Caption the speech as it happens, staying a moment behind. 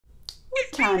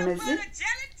time is it?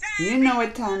 You know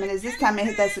what time it is. This time I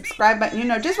hit that subscribe button. You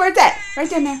know just where it's at. Right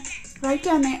down there. Right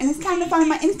down there. And it's time to find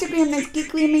my Instagram. That's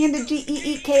Geekly Amanda.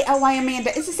 Geekly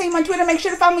Amanda. It's the same on Twitter. Make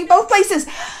sure to follow me both places.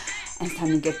 And it's time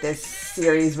to get this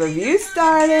series review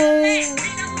started.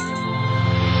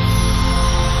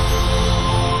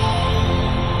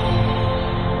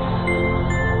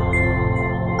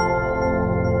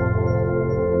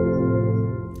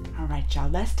 Y'all,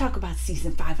 let's talk about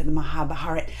season 5 of the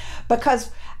Mahabharat,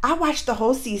 because I watched the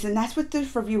whole season. That's what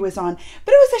this review is on,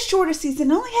 but it was a shorter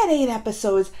season. It only had 8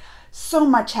 episodes. So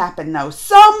much happened though,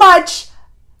 so much.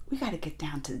 We got to get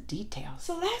down to the details.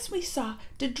 So last we saw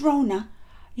the Drona,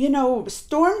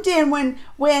 stormed in when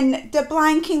the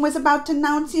blind king was about to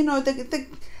announce,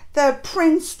 the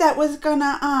prince that was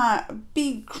gonna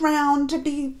be crowned to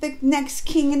be the next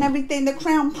king and everything, the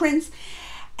crown prince.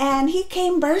 And he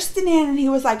came bursting in and he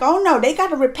was like, oh no, they got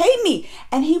to repay me.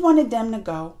 And he wanted them to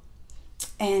go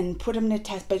and put him to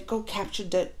test, but go capture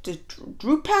the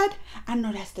Drupad. I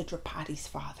know that's the Drupadi's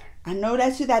father. I know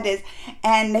that's who that is.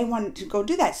 And they wanted to go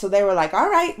do that. So they were like,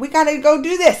 all right, we got to go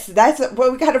do this. That's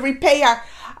what we got to repay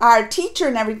our teacher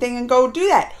and everything and go do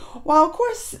that. Well, of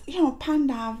course,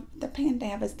 the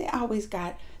Pandavas, they always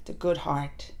got the good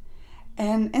heart.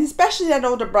 And especially that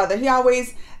older brother, he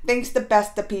always thinks the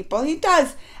best of people. He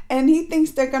does. And he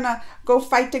thinks they're going to go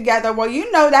fight together. Well,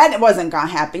 that it wasn't going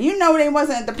to happen. They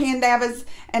wasn't the Pandavas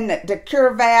and the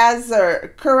Kauravas,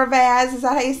 or Kauravas, is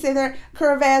that how you say that?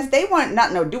 Kauravas, they want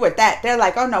nothing to do with that. They're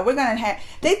like, oh no, we're going to have,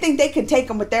 they think they can take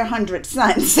them with their 100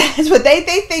 sons. That's what they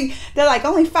think. They're like,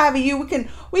 only 5 of you,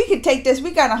 we can take this.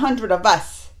 We got 100 of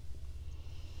us.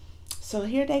 So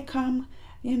here they come.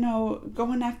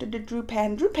 Going after the Drupad,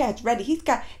 and Drupad's ready. He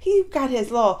got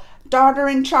his little daughter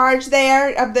in charge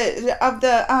there of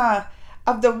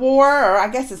the war, or I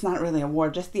guess it's not really a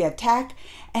war, just the attack.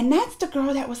 And that's the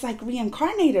girl that was like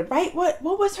reincarnated, right? What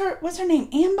was her name?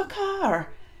 Ambika,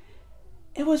 or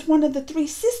it was one of the 3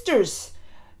 sisters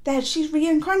that she's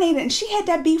reincarnated, and she had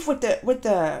that beef with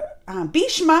the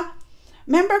Bhishma.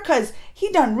 Remember, because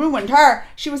he done ruined her.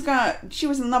 She was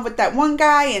in love with that one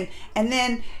guy, and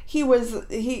then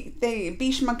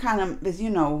Bhishma kind of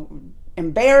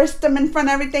embarrassed him in front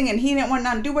of everything, and he didn't want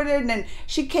nothing to do with it. And then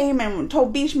she came and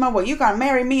told Bhishma, well, you gonna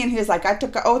marry me? And he was like, I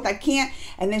took an oath, I can't.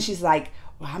 And then she's like,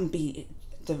 well, I'm be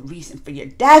the reason for your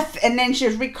death. And then she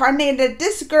was reincarnated.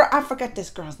 This girl, I forgot this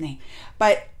girl's name,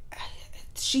 but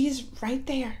she's right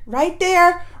there,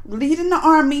 leading the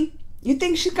army. You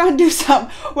think she's going to do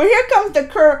something? Well, here comes the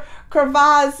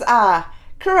Kauravas. I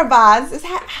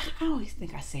always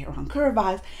think I say it wrong.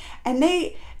 Kauravas. And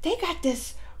they got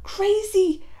this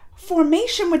crazy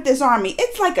formation with this army.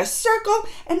 It's like a circle,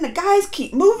 and the guys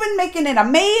keep moving, making it a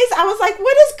maze. I was like,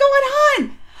 what is going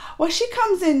on? Well, she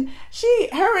comes in,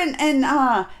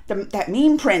 that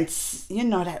mean prince,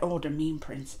 that older mean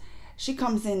prince. She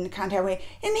comes in kind of way,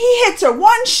 and he hits her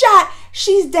one shot.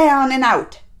 She's down and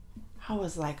out. I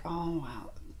was like, oh,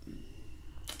 wow,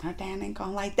 her dad ain't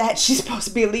gonna like that. She's supposed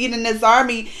to be leading this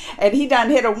army, and he done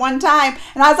hit her one time.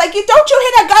 And I was like, don't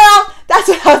you hit a girl. That's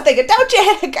what I was thinking. Don't you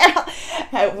hit a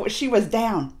girl. She was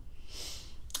down.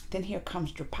 Then here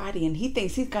comes Drupadi, and he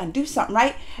thinks he's gonna do something,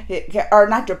 right? Or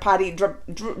not Drupadi,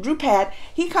 Drupad.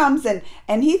 He comes and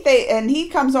he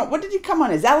comes on. What did he come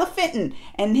on? His elephant,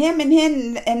 and him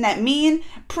and that mean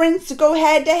prince go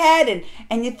head to head,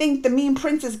 and you think the mean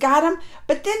prince has got him,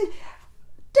 but then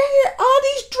all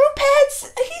these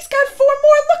Drupads, he's got 4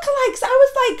 more lookalikes. I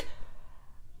was like,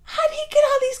 how did he get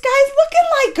all these guys looking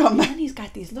like him? And he's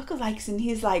got these lookalikes, and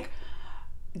he's like,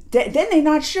 then they're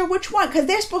not sure which one, because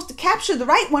they're supposed to capture the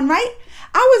right one, right?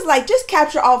 I was like, just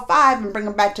capture all 5 and bring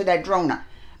them back to that Drona.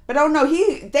 But oh no,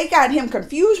 they got him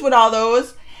confused with all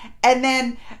those, and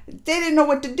then they didn't know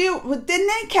what to do. Well, then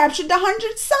they captured the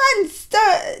 100 sons.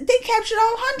 They captured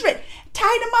all 100,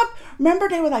 tied them up. Remember,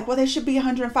 they were like, well, there should be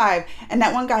 105. And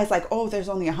that one guy's like, oh, there's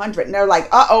only 100. And they're like,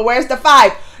 uh-oh, where's the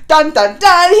 5? Dun, dun,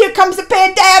 dun. Here comes the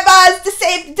Pandavas to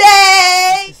save the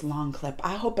day. This long clip.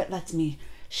 I hope it lets me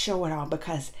show it all,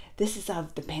 because this is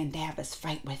of the Pandavas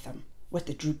fight with them, with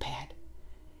the Drupad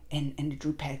and the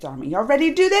Drupad's army. Y'all ready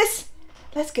to do this?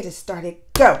 Let's get it started.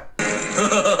 Go.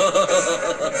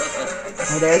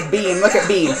 Oh, there's Beam. Look at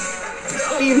Beam.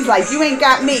 Beam's like, you ain't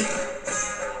got me.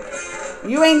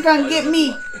 You ain't gonna get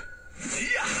me.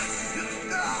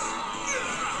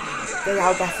 They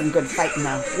all got some good fighting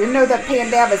though. The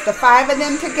Pandavas, the 5 of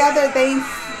them together,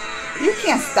 you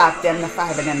can't stop them, the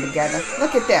 5 of them together.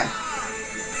 Look at them.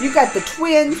 You got the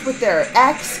twins with their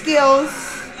axe skills.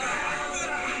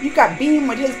 You got Beam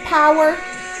with his power.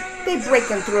 They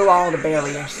breaking through all the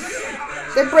barriers.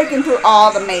 They're breaking through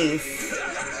all the maze.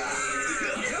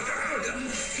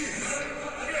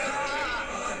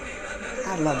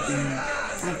 I love Bean.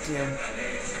 I do.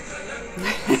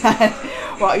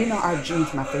 Well, you know,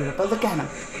 Arjun's my favorite, but look at him.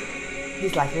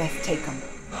 He's like, let's take him.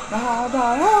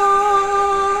 Mahabharat.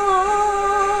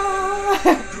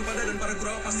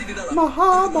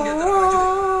 Mahabharat.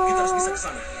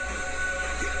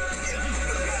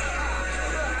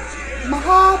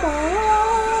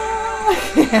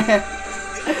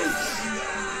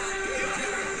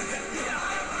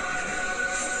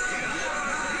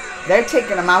 They're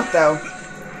taking him out though.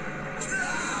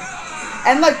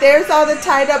 And look, there's all the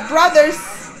tied up brothers.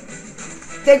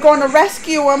 They're going to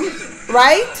rescue him,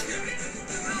 right?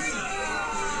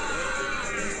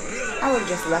 I would have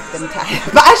just left them tied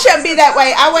up. But I shouldn't be that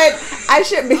way. I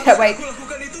shouldn't be that way.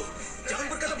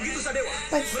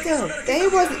 But still, they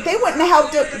wouldn't have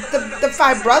helped the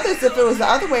five brothers if it was the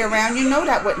other way around. You know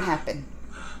that wouldn't happen.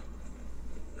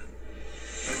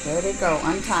 There they go,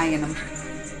 untying them.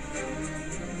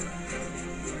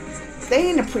 They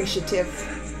ain't appreciative.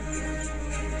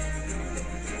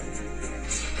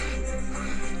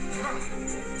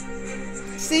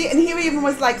 See, and he even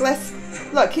was like, let's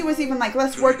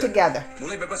work together.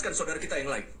 Mulai bebaskan saudara kita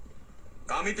yang lain.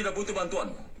 Kami tidak butuh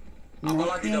bantuan. No,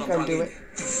 Apalagi he ain't dalam gonna perang do ini. it.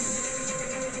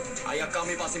 Ayah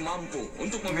kami pasti mampu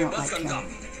untuk membebaskan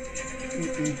kami.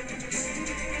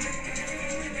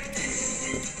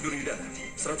 Durida,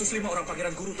 105 orang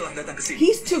pangeran guru telah datang ke sini.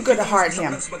 He's too good to heart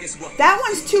him. That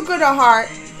one's too good to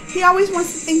heart. He always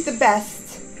wants to think the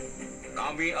best.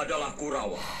 Kami adalah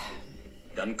Kurawa.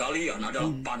 Dan kalian adalah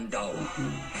Pandawa.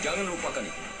 Jangan lupakan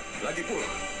itu. Lagi pula,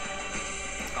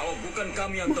 kalau bukan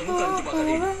kami yang temukan jebakan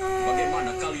ini, bagaimana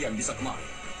kalian bisa kemari?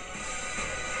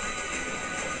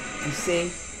 You see?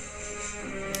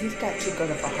 He's got too good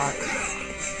of a heart.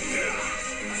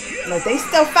 Look, they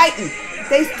still fighting.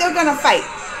 They still gonna fight.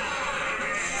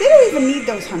 They don't even need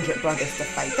those 100 brothers to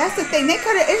fight. That's the thing. It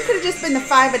could have just been the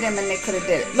 5 of them and they could have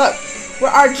did it. Look, where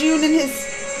Arjun in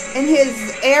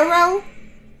his arrow.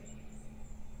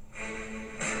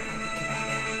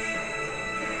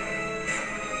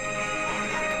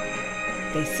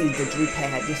 They see the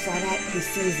Drupad. You saw that? He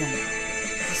sees him.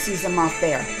 He sees him off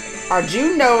there.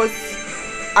 Arjun knows.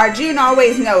 Arjun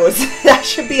always knows. That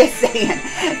should be a saying.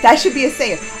 That should be a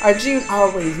saying. Arjun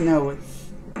always knows.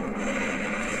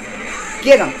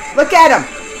 Get him. Look at him.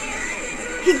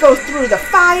 He goes through the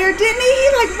fire, didn't he? He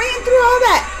like ran through all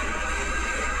that.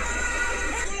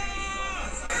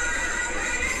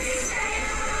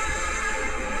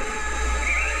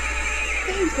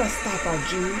 They ain't gonna stop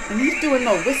Arjun. And he's doing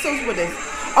no whistles with his...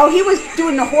 Oh, he was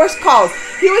doing the horse calls.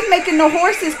 He was making the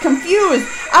horses confused.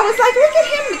 I was like, look at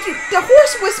him, the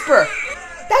horse whisperer.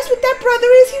 That's what that brother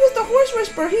is. He was the horse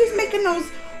whisperer. He was making those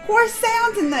horse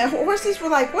sounds and the horses were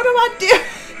like, what do I do?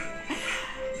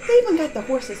 They even got the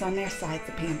horses on their side,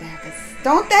 the Pandavas.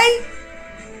 Don't they?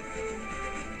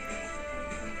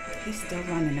 He's still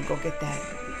running to go get that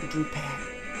Drupad.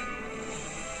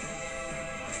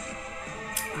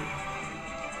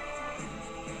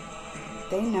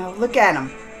 They know. Look at him.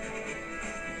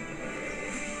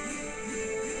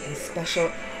 His special.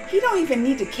 He don't even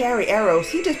need to carry arrows.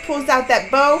 He just pulls out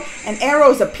that bow and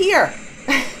arrows appear.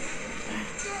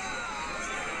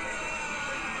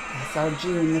 That's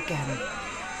Arjun. Look at him.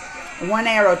 One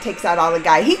arrow takes out all the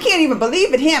guys. He can't even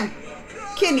believe it, him.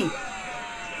 Can he?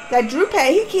 That Drupad,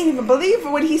 he can't even believe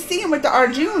what he's seeing with the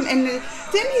Arjun. And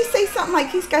didn't he say something like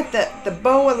he's got the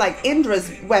bow of like Indra's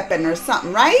weapon or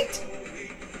something, right?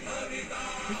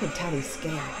 You can tell he's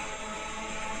scared.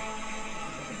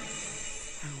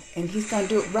 And he's going to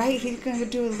do it right. He's going to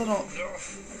do a little...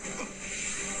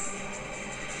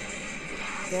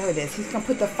 There it is. He's going to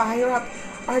put the fire up.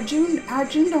 Arjun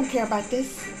don't care about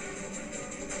this.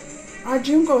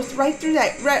 Arjun goes right through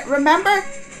that. Remember?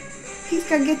 He's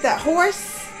going to get that horse.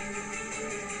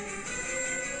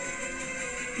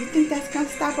 You think that's going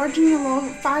to stop Arjun a little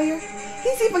fire?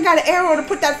 He's even got an arrow to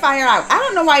put that fire out. I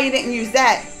don't know why he didn't use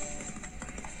that.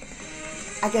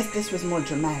 I guess this was more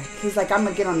dramatic. He's like, I'm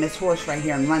going to get on this horse right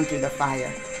here and run through the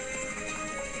fire.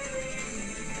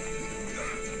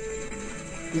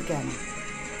 Look at him.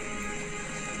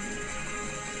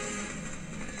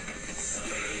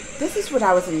 This is what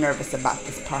I was nervous about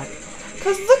this part.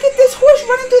 Because look at this horse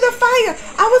running through the fire.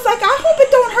 I was like, I hope it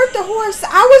don't hurt the horse.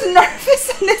 I was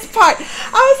nervous in this part.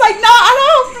 I was like, no, I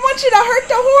don't want you to hurt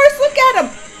the horse. Look at him.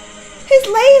 His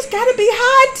legs got to be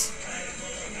hot.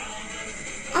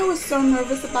 I was so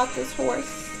nervous about this horse.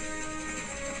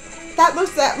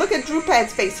 Look at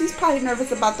Drupad's face. He's probably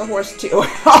nervous about the horse too.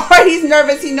 Or he's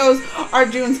nervous. He knows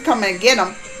Arjun's coming to get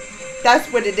him.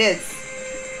 That's what it is.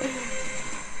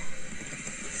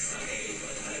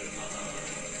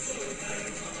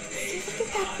 Look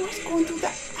at that horse going through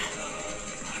that.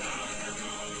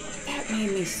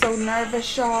 Made me so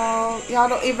nervous, y'all. Y'all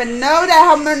don't even know that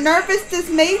how nervous this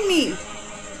made me.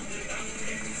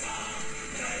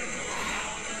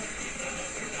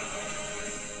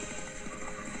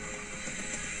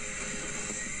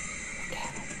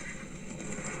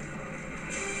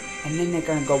 And then they're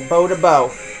gonna go bow to bow.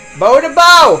 Bow to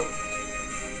bow!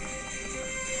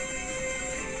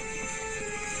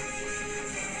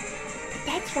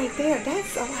 That's right there.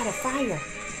 That's a lot of fire.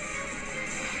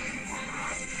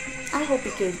 I hope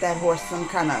he gave that horse some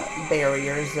kind of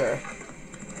barriers or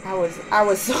I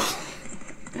was so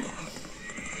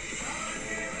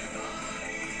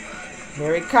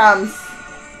Here he comes.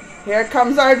 Here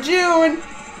comes Arjun.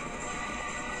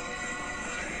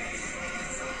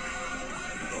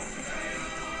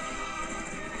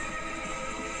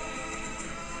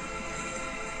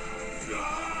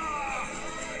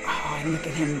 Oh, and look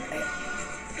at him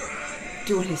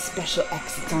doing his special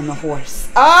exits on the horse.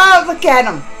 Oh, look at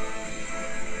him.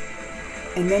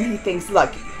 And then he thinks,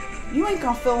 look, you ain't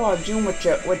gonna fill Arjun with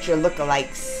your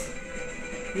lookalikes.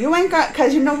 You ain't got,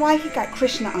 cause you know why? He got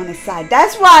Krishna on his side.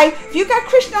 That's why. If you got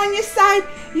Krishna on your side,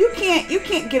 you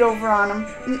can't get over on him.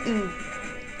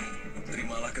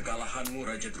 Terimalah kekalahanmu,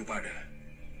 Raja Drupada.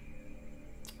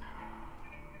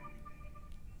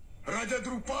 Raja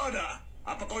Drupada,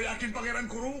 apa kau yakin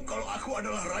Pangeran Kuru kalau aku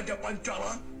adalah Raja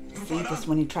Pancala? See, this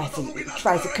when he tries to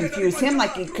confuse him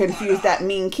like he confused that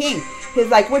mean king. He's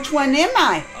like, which one am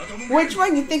I? Which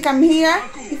one? You think I'm here?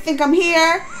 You think I'm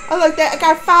here? Oh, look, I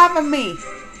got 5 of me.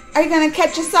 Are you going to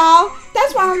catch us all?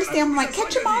 That's why I understand. I'm like,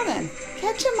 catch them all then.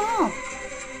 Catch them all.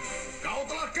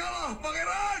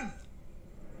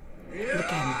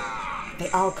 Look at them. They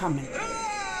all coming.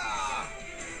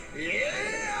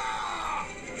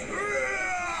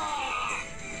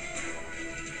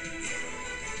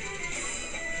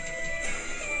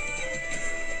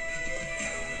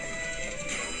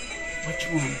 Which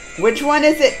one? Which one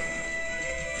is it?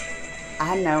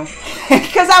 I know.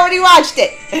 Because I already watched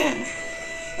it.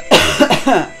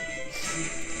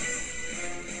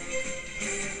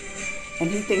 And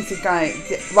he thinks he's going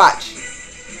to... Watch.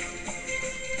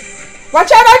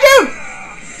 Watch out, Arjun!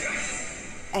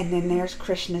 And then there's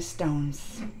Krishna's stones.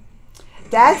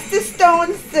 That's the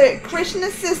stones that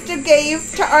Krishna's sister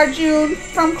gave to Arjun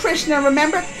from Krishna,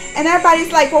 remember? And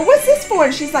everybody's like, well, what's this for?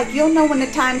 And she's like, you'll know when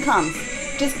the time comes.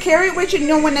 Just carry it with you and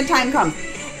know when the time comes.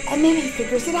 And then he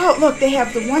figures it out. Look, they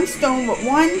have the one stone with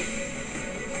one.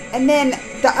 And then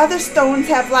the other stones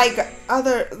have like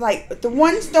the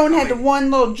one stone had the one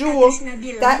little jewel.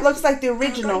 That looks like the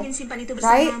original.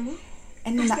 Right?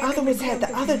 And then the other ones had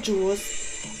the other jewels.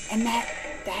 And that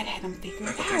had him figured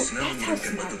out. That's how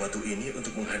smart.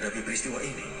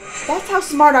 That's how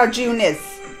smart Arjun is.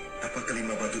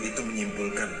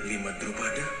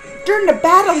 During the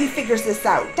battle, he figures this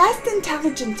out. That's the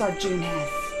intelligence Arjun has.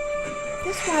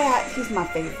 That's why he's my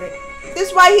favorite.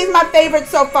 That's why he's my favorite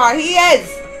so far. He is.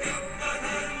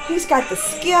 He's got the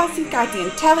skills. He's got the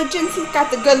intelligence. He's got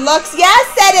the good looks. Yeah, I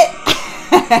said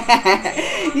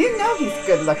it. You know he's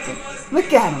good looking.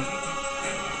 Look at him.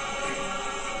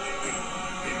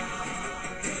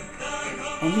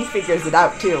 And he figures it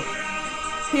out too.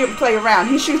 He didn't play around.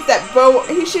 He shoots that bow.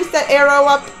 He shoots that arrow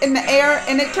up in the air,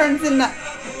 and it turns in the.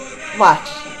 Watch.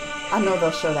 I know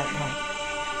they'll show that part.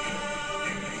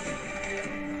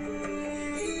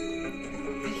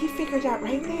 But he figured out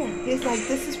right there. He's like,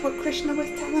 this is what Krishna was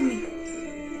telling me.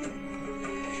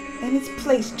 And it's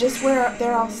placed just where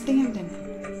they're all standing.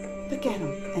 Look at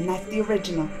him. And that's the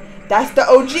original. That's the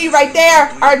OG right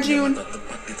there, Arjun.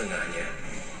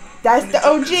 That's the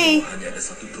OG.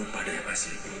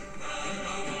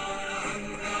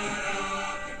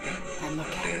 And look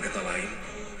at him.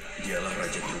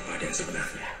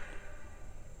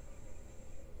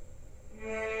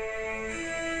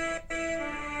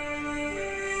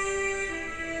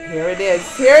 Here it is.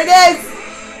 Here it is.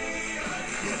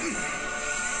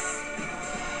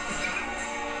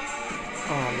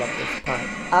 Oh, I love this part.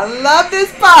 I love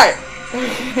this part.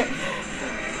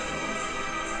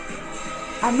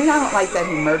 I mean, I don't like that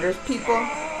he murders people.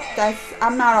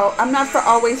 I'm not for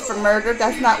always for murder.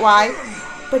 That's not why.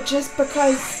 But just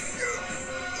because,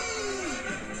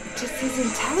 just his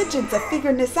intelligence of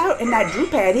figuring this out. And that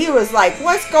Drupad, he was like,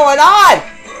 what's going on?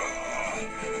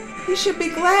 He should be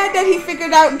glad that he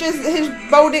figured out just his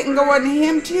bow didn't go into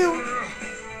him too.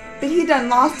 But he done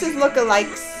lost his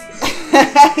lookalikes.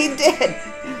 He did.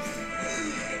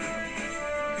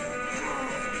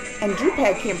 And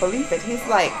Drupad can't believe it. He's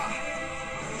like,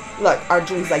 look,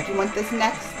 Arjun's like, you want this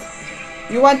next?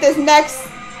 You want this next?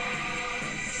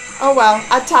 Oh well,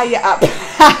 I'll tie you up.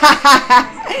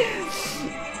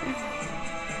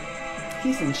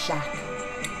 He's in shock.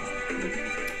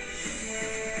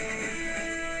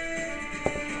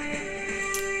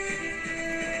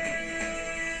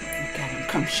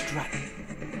 comes strutting.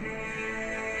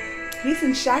 He's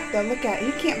in shock though. Look at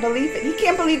it. He can't believe it. He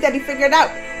can't believe that he figured it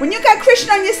out. When you got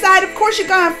Krishna on your side, of course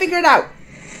you're gonna figure it out.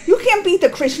 You can't beat the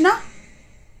Krishna.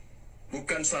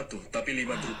 Bukan satu, tapi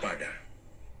 5 Drupada.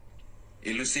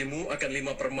 Ilusimu akan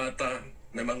 5 permata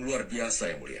memang luar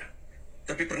biasa, Yang Mulia.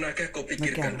 Tapi pernahkah kau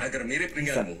pikirkan agar mirip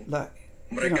denganmu,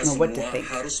 mereka semua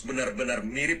harus benar-benar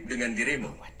mirip dengan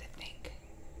dirimu,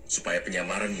 supaya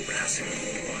penyamaranmu berhasil.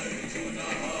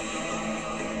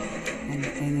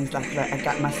 And he's like, look, I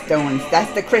got my stones.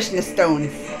 That's the Krishna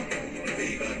stones.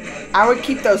 I would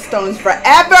keep those stones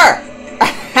forever.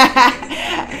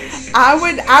 I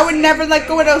would never let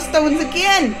go of those stones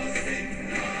again.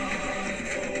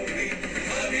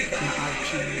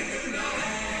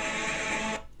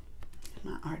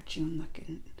 My Arjun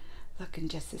looking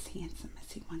just as handsome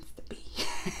as he wants to be.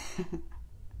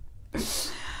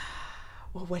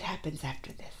 Well, what happens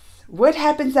after this? What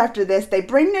happens after this? They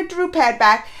bring the Drupad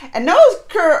back, and those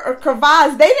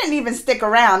Kauravas, they didn't even stick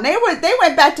around. They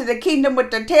went back to the kingdom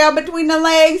with their tail between their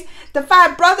legs. The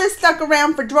 5 brothers stuck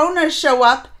around for Drona to show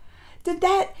up. Did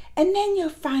that, and then you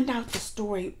find out the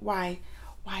story why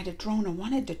the Drona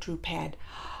wanted the Drupad.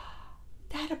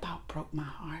 That about broke my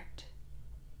heart.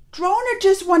 Drona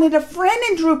just wanted a friend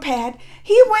in Drupad.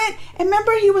 He went, and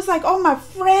remember he was like, oh, my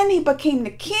friend, he became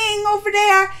the king over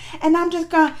there, and I'm just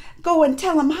going to go and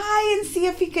tell him hi and see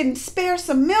if he can spare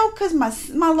some milk because my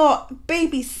little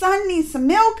baby son needs some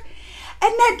milk.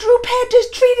 And that Drupad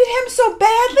just treated him so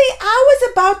badly, I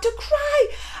was about to cry.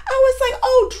 I was like,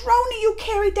 oh, Drona, you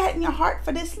carried that in your heart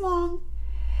for this long.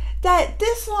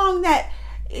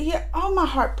 Oh, my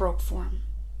heart broke for him.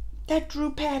 That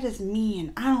Drupad is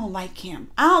mean. I don't like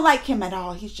him. I don't like him at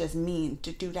all. He's just mean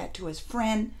to do that to his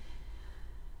friend.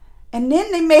 And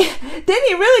then then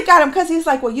he really got him because he's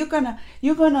like, well, you're gonna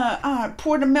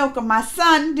pour the milk of my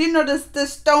son. Do you know the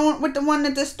stone with the one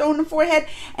with the stone in the forehead?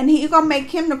 And you're gonna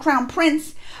make him the crown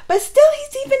prince. But still,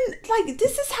 he's even like,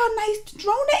 this is how nice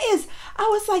Drona is. I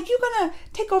was like, you're gonna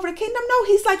take over the kingdom? No,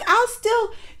 he's like,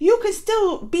 you can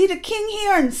still be the king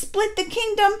here and split the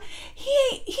kingdom.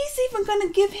 He's even gonna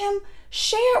give him,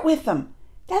 share it with him.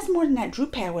 That's more than that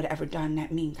Drupad would have ever done,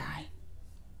 that mean guy.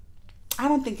 I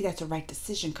don't think that's a right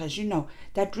decision because, you know,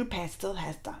 that Drupad still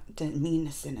has the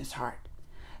meanness in his heart.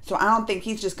 So I don't think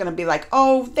he's just going to be like,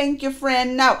 oh, thank you,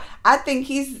 friend. No, I think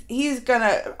he's going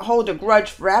to hold a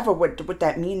grudge forever with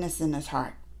that meanness in his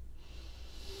heart.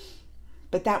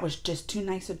 But that was just too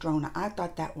nice of Drona. I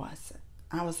thought that was.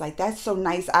 I was like, that's so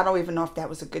nice. I don't even know if that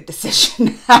was a good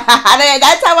decision.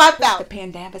 That's how I felt. The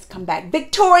Pandavas come back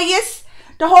victorious.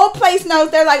 The whole place knows.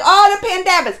 They're like, oh, the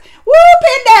Pandavas. Woo,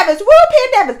 Pandavas. Woo,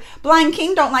 Pandavas. Blind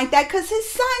King don't like that because his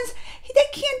sons, they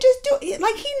can't just do it.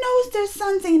 Like, he knows their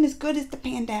sons ain't as good as the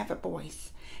Pandava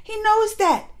boys. He knows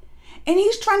that. And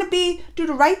he's trying to do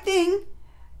the right thing.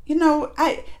 You know,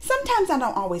 sometimes I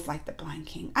don't always like the Blind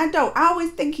King. I don't. I always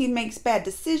think he makes bad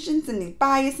decisions and he's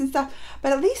biased and stuff.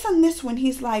 But at least on this one,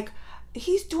 he's like,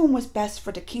 he's doing what's best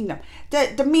for the kingdom.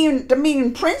 The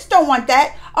mean prince don't want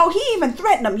that. Oh, he even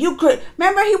threatened him. You could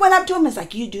remember he went up to him and was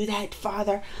like, you do that,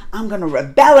 father, I'm gonna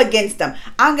rebel against them.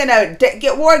 I'm gonna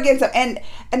get war against them.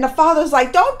 And the father's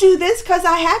like, don't do this because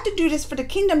I have to do this for the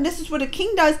kingdom. This is what a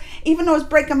king does. Even though it's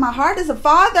breaking my heart as a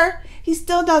father, he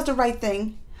still does the right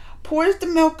thing. Pours the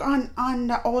milk on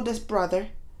the oldest brother,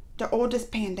 the oldest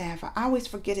Pandava. I always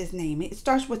forget his name. It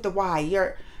starts with the Y.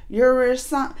 Your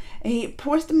son, and he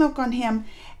pours the milk on him,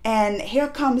 and here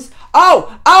comes,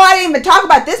 I didn't even talk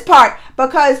about this part,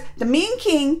 because the mean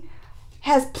king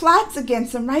has plots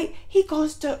against him, right? He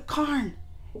goes to Karn.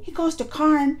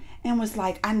 And was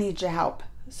like, I need your help.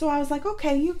 So I was like,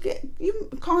 okay,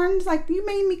 Karn's like, you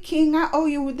made me king, I owe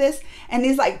you this. And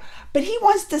he's like, but he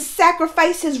wants to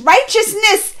sacrifice his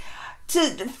righteousness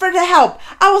for the help.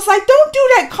 I was like, don't do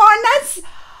that, Karn.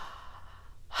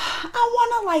 I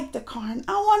want to like the Karn.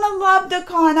 I want to love the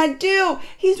Karn. I do.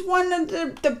 He's one of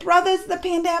the brothers of the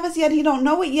Pandavas, yet he don't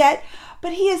know it yet.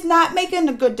 But he is not making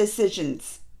the good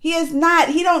decisions. He is not.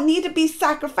 He don't need to be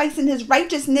sacrificing his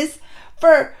righteousness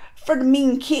for the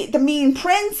mean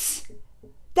prince.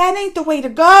 That ain't the way to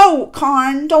go,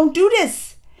 Karn. Don't do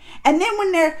this. And then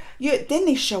when then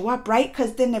they show up, right?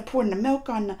 Because then they're pouring the milk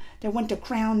on they went to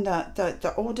crown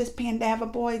the oldest Pandava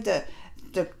boy, the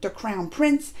crown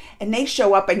prince, and they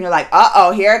show up, and you're like,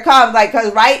 uh-oh, here it comes, like,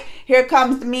 because right here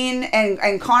comes the mean,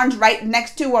 and Karn's right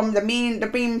next to him, the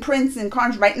mean prince, and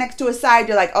Karn's right next to his side.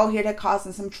 You're like, oh, here they're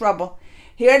causing some trouble.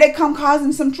 Here they come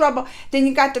causing some trouble. Then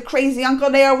you got the crazy uncle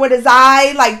there with his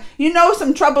eye, like, you know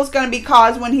some trouble's gonna be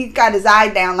caused when he got his eye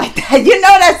down like that. You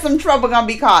know that's some trouble gonna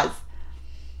be caused.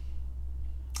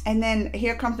 And then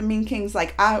here comes the mean king's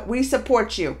like, we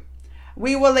support you.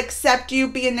 We will accept you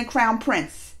being the crown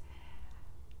prince.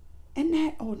 And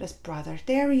that oldest brother,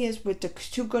 there he is with the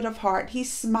too good of heart. He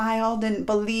smiled and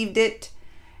believed it.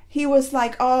 He was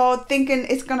like, oh, thinking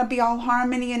it's going to be all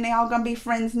harmony and they all going to be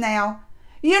friends now.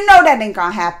 You know that ain't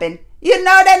going to happen. You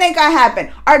know that ain't going to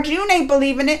happen. Arjun ain't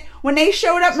believing it. When they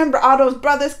showed up, remember all those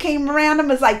brothers came around him,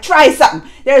 was like, try something.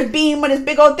 There's Beam with his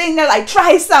big old thing. They're like,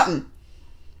 try something.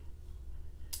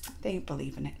 They ain't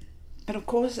believing it. But of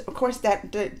course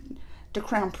that the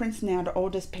crown prince now, the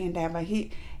oldest Pandava,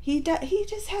 he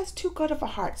just has too good of a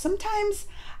heart. Sometimes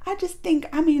I just think,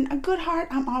 I mean, a good heart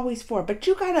I'm always for, but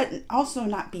you gotta also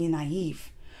not be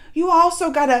naive. You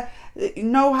also gotta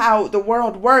know how the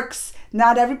world works.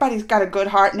 Not everybody's got a good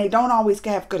heart and they don't always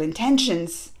have good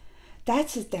intentions.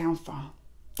 That's his downfall.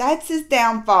 That's his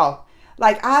downfall.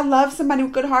 Like, I love somebody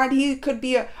with a good heart. He could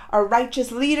be a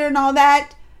righteous leader and all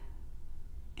that.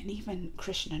 And even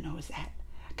Krishna knows that.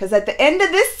 Because at the end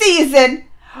of this season,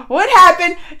 what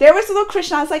happened? There was a little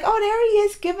Krishna. I was like, oh, there he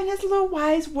is giving his little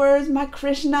wise words, my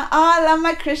Krishna. Oh, I love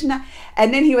my Krishna.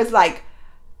 And then he was like,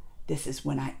 this is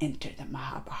when I enter the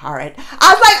Mahabharat.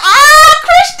 I was like,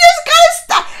 Krishna's gonna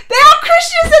stop. There are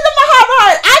Krishnas in the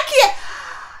Mahabharat. I can't.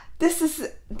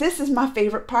 This is my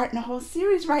favorite part in the whole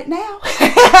series right now.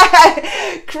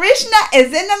 Krishna is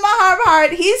in the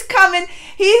Mahabharat. He's coming.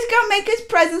 He's gonna make his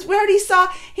presence. We already saw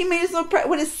he made his little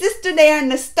with his sister there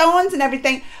and the stones and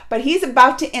everything. But he's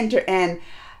about to enter, and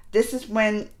this is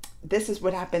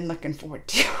what I've been looking forward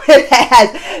to.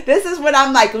 This is what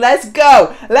I'm like, let's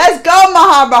go. Let's go,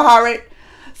 Mahabharat.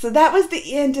 So that was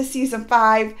the end of season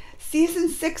 5. Season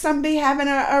 6, I'm be having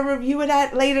a review of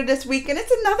that later this week. And it's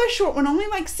another short one, only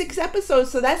like 6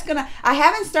 episodes. So that's I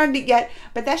haven't started it yet,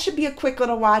 but that should be a quick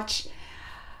little watch.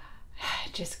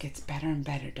 It just gets better and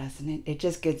better, doesn't it? It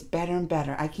just gets better and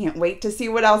better. I can't wait to see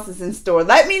what else is in store.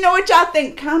 Let me know what y'all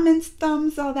think. Comments,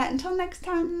 thumbs, all that. Until next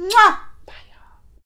time. Mwah!